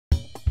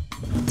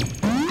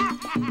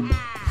It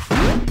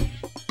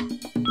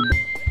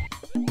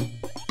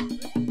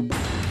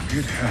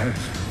has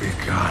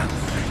begun.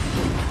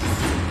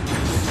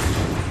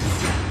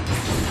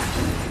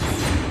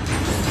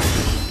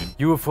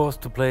 You were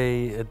forced to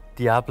play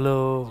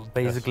Diablo,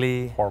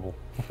 basically. Yes, horrible.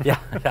 Yeah,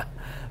 yeah.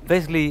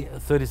 Basically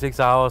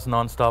 36 hours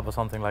non-stop or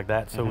something like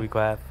that, so we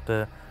could have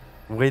the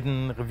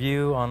written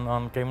review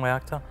on Game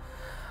Reactor.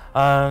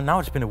 Now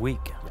it's been a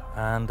week,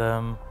 and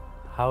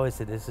how is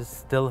it? Is it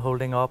still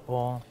holding up,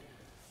 or?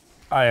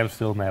 I am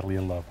still madly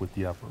in love with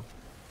Diablo.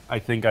 I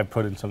think I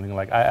put in something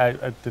like,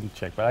 I didn't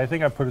check, but I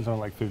think I put in something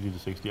like 50 to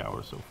 60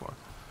 hours so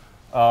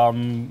far.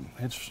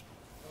 It's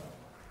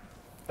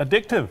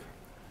addictive,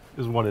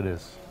 is what it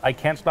is. I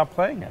can't stop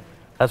playing it.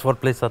 That's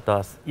what Blizzard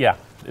does. Yeah,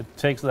 it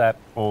takes that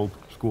old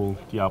school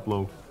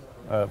Diablo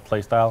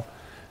playstyle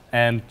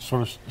and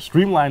sort of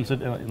streamlines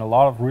it in a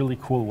lot of really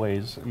cool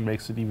ways and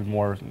makes it even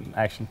more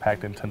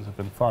action-packed, intensive,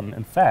 and fun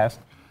and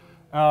fast.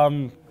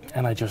 And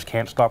I just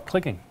can't stop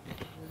clicking.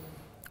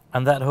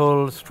 And that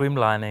whole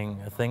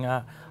streamlining thing,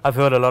 I've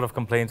heard a lot of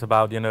complaints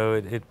about,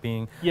 it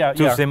being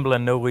too simple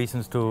and no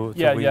reasons to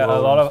Yeah, a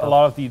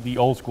lot of the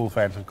old school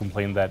fans have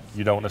complained that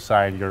you don't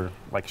assign your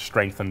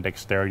strength and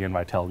dexterity and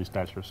vitality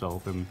stats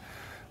yourself, and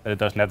that it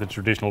doesn't have the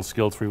traditional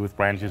skill tree with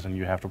branches, and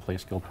you have to play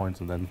skill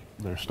points, and then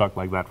they're stuck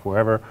like that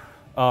forever.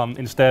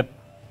 Instead,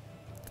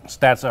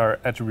 stats are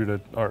attributed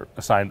or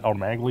assigned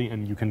automatically,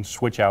 and you can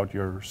switch out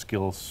your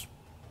skills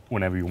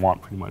whenever you want,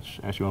 pretty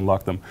much, as you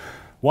unlock them.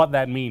 What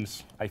that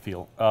means, I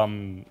feel,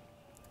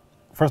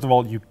 first of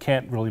all, you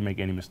can't really make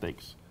any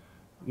mistakes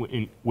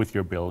with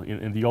your build.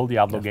 In the old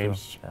Diablo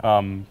games,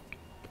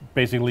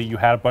 basically you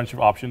had a bunch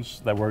of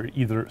options that were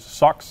either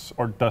sucks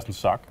or doesn't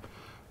suck,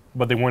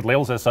 but they weren't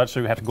labels as such, so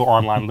you had to go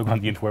online, look on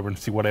the interweb, and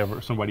see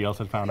whatever somebody else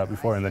had found out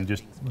before, and then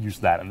just use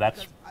that, and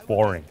that's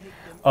boring.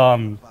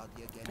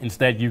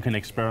 Instead, you can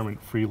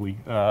experiment freely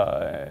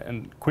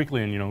and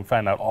quickly, and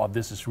find out, oh,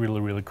 this is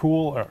really, really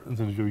cool, or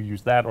then you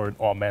use that, or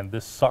oh man,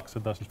 this sucks,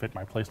 it doesn't fit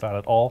my playstyle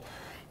at all.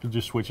 You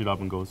just switch it up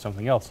and go with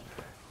something else.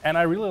 And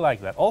I really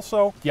like that.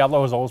 Also,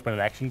 Diablo has always been an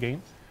action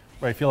game,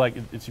 but I feel like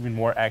it's even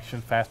more action,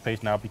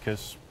 fast-paced now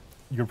because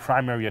your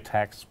primary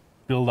attacks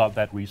build up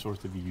that resource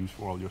that you use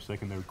for all your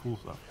secondary cool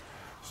stuff.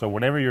 So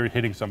whenever you're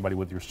hitting somebody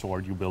with your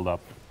sword, you build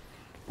up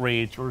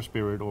rage or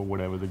spirit or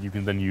whatever that you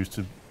can then use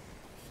to,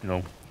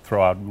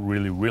 throw out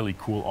really, really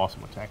cool,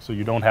 awesome attacks. So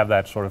you don't have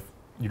that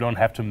you don't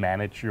have to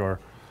manage your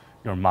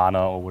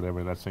mana or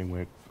whatever that same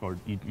way, or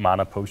eat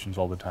mana potions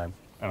all the time.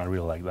 And I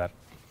really like that.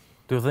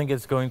 Do you think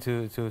it's going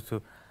to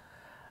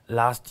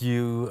last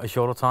you a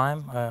shorter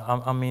time?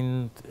 I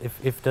mean,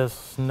 if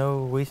there's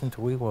no reason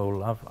to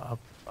reroll,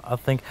 I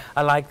think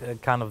I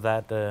like kind of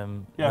that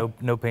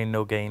no pain,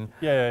 no gain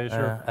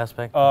sure.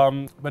 aspect.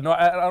 But no,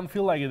 I don't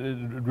feel like it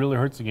really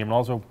hurts the game. And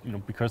also,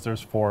 because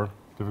there's 4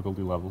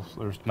 difficulty levels.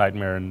 There's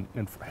Nightmare and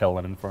Hell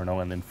and Inferno,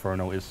 and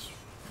Inferno is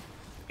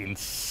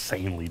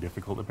insanely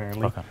difficult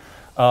apparently.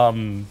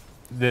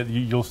 Okay.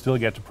 You'll still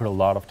get to put a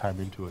lot of time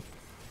into it.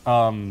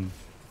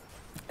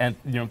 And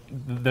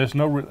there's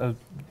no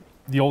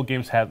the old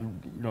games had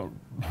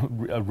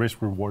a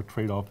risk-reward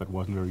trade-off that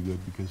wasn't very good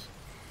because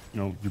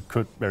you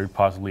could very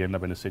possibly end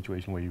up in a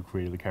situation where you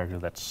created a character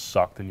that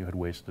sucked and you had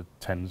wasted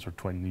 10s or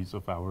 20s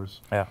of hours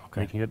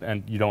making it,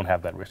 and you don't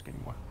have that risk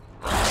anymore.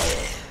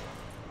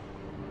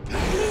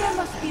 Leah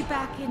must be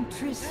back in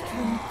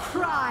Tristram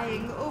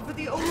crying over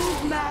the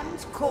old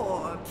man's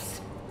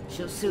corpse.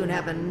 She'll soon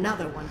have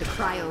another one to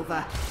cry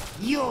over.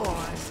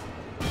 Yours.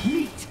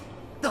 Meet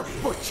the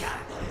Butcher.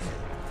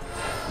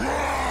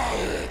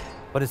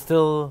 But it's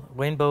still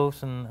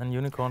rainbows and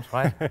unicorns,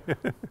 right?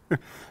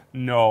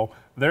 No,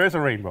 there is a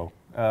rainbow.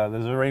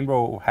 There's a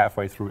rainbow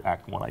halfway through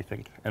Act 1, I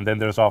think. And then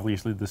there's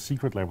obviously the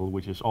secret level,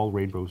 which is all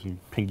rainbows and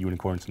pink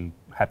unicorns and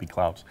happy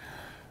clouds.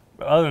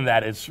 But other than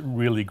that, it's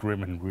really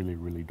grim and really,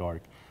 really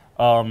dark.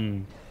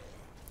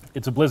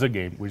 It's a Blizzard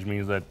game, which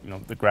means that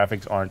the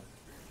graphics aren't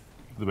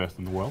the best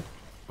in the world,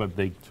 but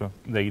the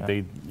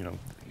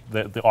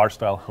art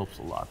style helps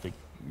a lot. They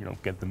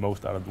get the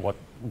most out of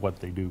what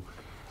they do.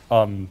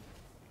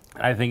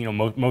 I think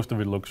most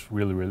of it looks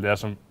really, really. There's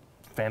some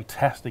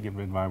fantastic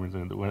environments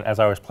in it. As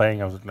I was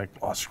playing, I was like,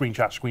 oh,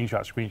 screenshot,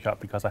 screenshot,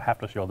 screenshot, because I have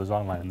to show this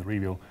online in the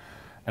review,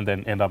 and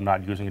then end up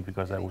not using it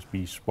because that would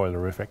be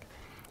spoilerific.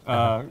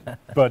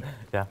 But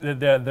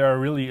there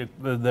are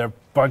a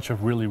bunch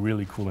of really,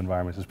 really cool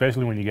environments,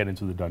 especially when you get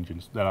into the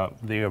dungeons.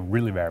 They are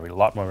really varied, a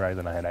lot more varied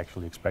than I had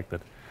actually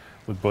expected,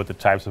 with both the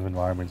types of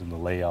environments and the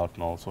layout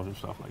and all sorts of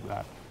stuff like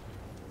that.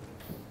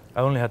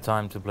 I only had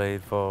time to play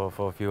it for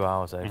a few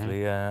hours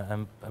actually,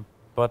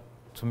 but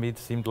to me it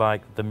seemed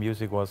like the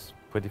music was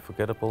pretty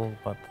forgettable.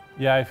 But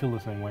yeah, I feel the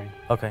same way.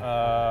 Okay.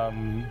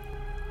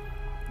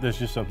 There's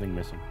just something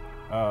missing.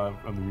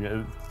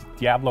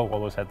 Diablo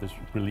always had this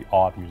really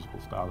odd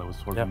musical style that was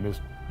sort of a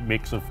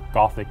mix of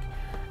gothic,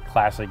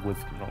 classic with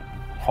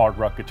hard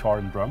rock guitar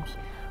and drums.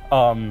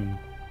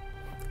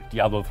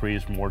 Diablo 3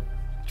 is more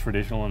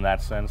traditional in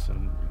that sense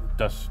and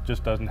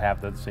just doesn't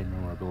have that same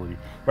memorability.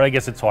 But I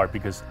guess it's hard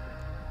because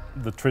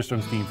the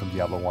Tristan's theme from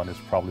Diablo 1 is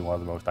probably one of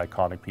the most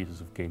iconic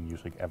pieces of game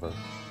music ever,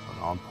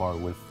 on par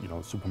with, you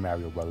know, Super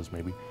Mario Brothers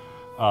maybe.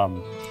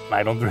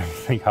 I don't really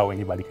think how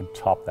anybody can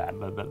top that.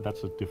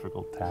 That's a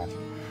difficult task.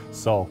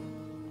 So,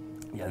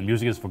 yeah, the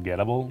music is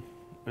forgettable.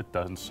 It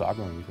doesn't suck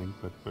or anything,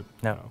 but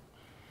No. you know.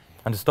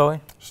 And the story?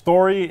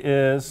 Story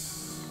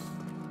is...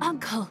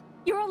 Uncle,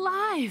 you're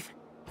alive!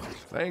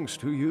 Thanks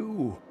to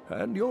you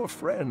and your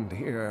friend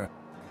here.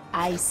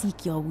 I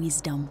seek your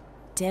wisdom.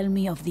 Tell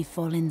me of the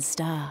fallen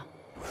star.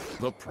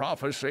 The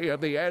prophecy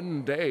of the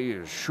end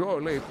days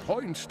surely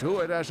points to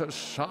it as a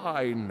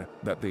sign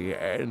that the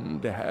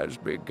end has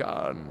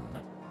begun.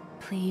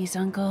 Please,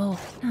 Uncle,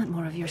 not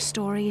more of your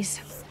stories.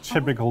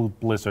 Typical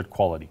Blizzard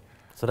quality.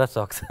 So that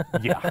sucks.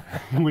 Yeah,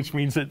 which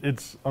means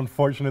it's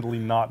unfortunately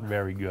not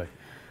very good.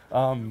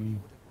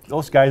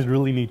 Those guys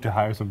really need to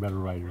hire some better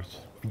writers,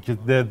 because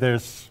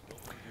there's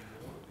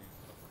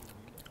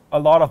a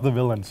lot of the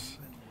villains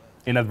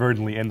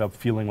inadvertently end up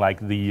feeling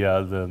like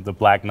the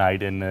Black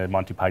Knight in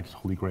Monty Python's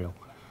Holy Grail.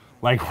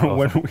 Like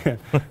when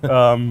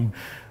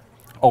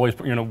always,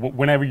 you know,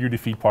 whenever you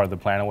defeat part of the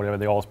plan or whatever,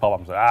 they always pop up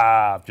and say,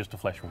 "Ah, just a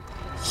flesh wound."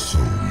 So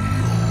you're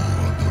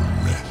the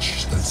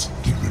wretch that's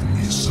given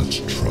me such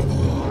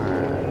trouble.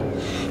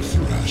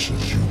 Thrash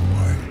as you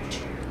might,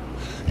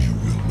 you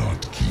will not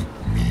keep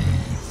me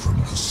from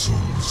the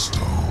Soul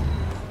Stone.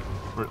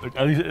 Or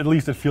at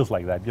least it feels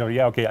like that. You know,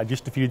 yeah, okay, I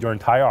just defeated your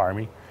entire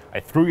army. I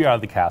threw you out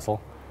of the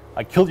castle.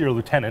 I killed your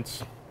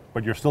lieutenants,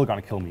 but you're still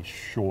gonna kill me,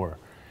 sure.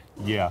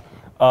 Yeah.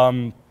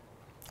 And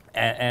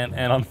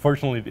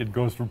unfortunately, it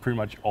goes through pretty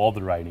much all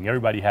the writing.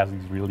 Everybody has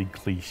these really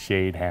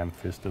cliched,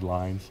 ham-fisted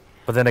lines.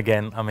 But then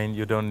again, I mean,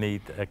 you don't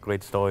need a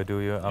great story, do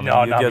you? I mean,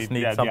 No, you just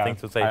need something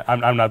to say.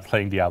 I'm not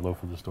playing Diablo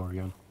for the story.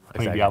 I'm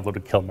playing Exactly. Diablo to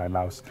kill my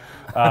mouse.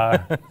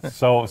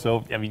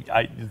 So I mean,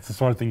 it's the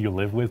sort of thing you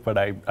live with. But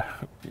I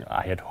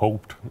had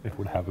hoped it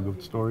would have a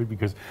good story,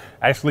 because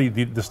actually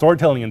the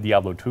storytelling in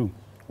Diablo 2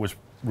 was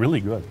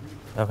really good.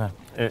 Okay.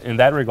 In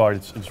that regard,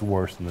 it's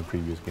worse than the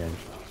previous games.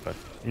 But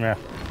yeah.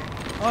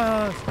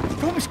 I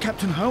promised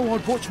Captain Ho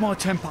I'd watch my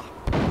temper.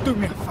 Do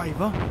me a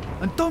favour,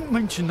 and don't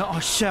mention that I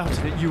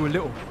shouted at you a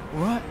little,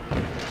 alright?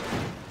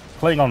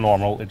 Playing on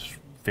normal, it's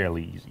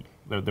fairly easy.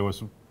 There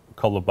was a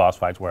couple of boss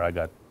fights where I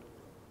got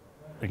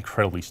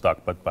incredibly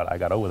stuck, but I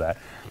got over that.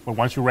 But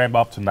once you ramp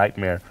up to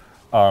Nightmare,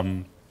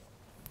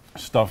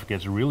 stuff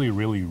gets really,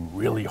 really,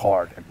 really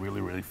hard and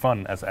really, really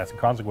fun as a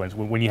consequence.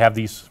 When you have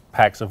these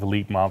packs of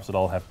elite mobs that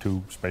all have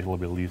 2 special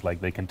abilities,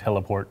 like they can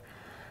teleport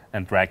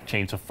and drag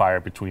chains of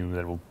fire between them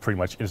that will pretty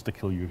much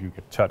insta-kill you if you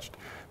get touched,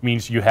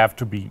 means you have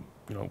to be,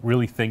 you know,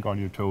 really think on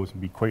your toes and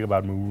be quick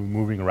about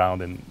moving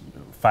around and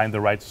find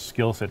the right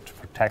skill set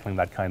for tackling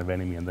that kind of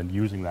enemy and then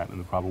using that in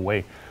the proper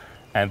way.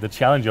 And the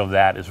challenge of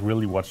that is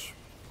really what's,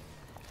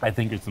 I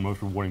think, is the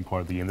most rewarding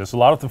part of the game. There's a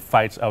lot of the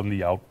fights out in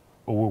the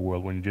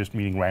overworld when you're just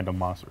meeting random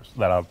monsters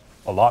that are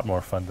a lot more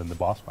fun than the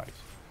boss fights.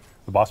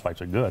 The boss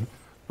fights are good,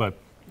 but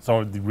some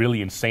of the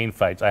really insane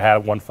fights. I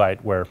had one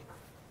fight where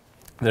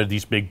there are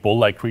these big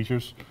bull-like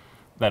creatures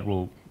that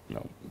will, you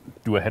know,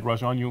 do a head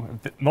rush on you.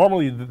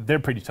 Normally, they're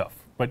pretty tough.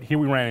 But here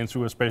we ran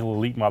into a special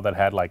elite mob that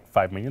had like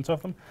 5 minions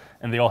of them,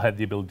 and they all had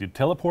the ability to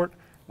teleport,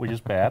 which is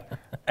bad,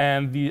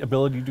 and the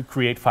ability to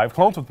create 5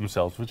 clones of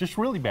themselves, which is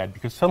really bad,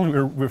 because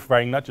suddenly we're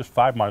fighting not just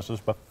 5 monsters,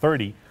 but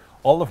 30,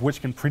 all of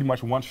which can pretty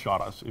much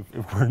one-shot us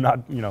if we're not,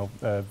 you know,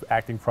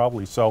 acting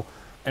properly. So,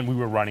 and we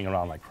were running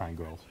around like crying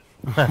girls.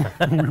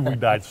 we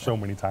died so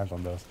many times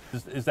on those.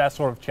 Is that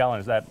sort of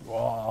challenge that,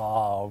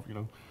 oh,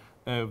 you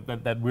know,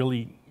 that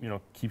really, you know,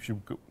 keeps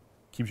you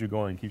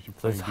going, keeps you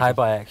So playing. it's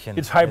hyper action.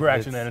 It's hyper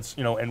action, and it's,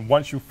 you know, and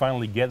once you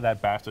finally get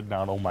that bastard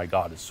down, oh my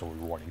God, it's so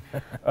rewarding.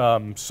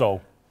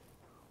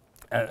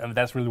 And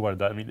that's really what it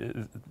does. I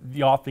mean,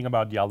 the odd thing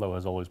about Diablo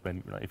has always been,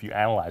 you know, if you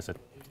analyze it,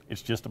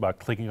 it's just about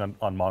clicking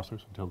on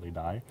monsters until they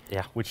die.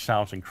 Yeah. Which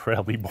sounds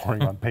incredibly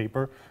boring on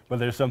paper, but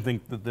there's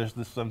something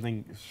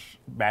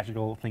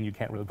magical thing you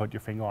can't really put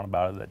your finger on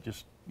about it that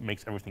just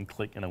makes everything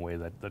click in a way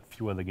that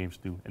few other games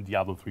do, and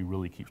Diablo 3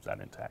 really keeps that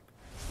intact.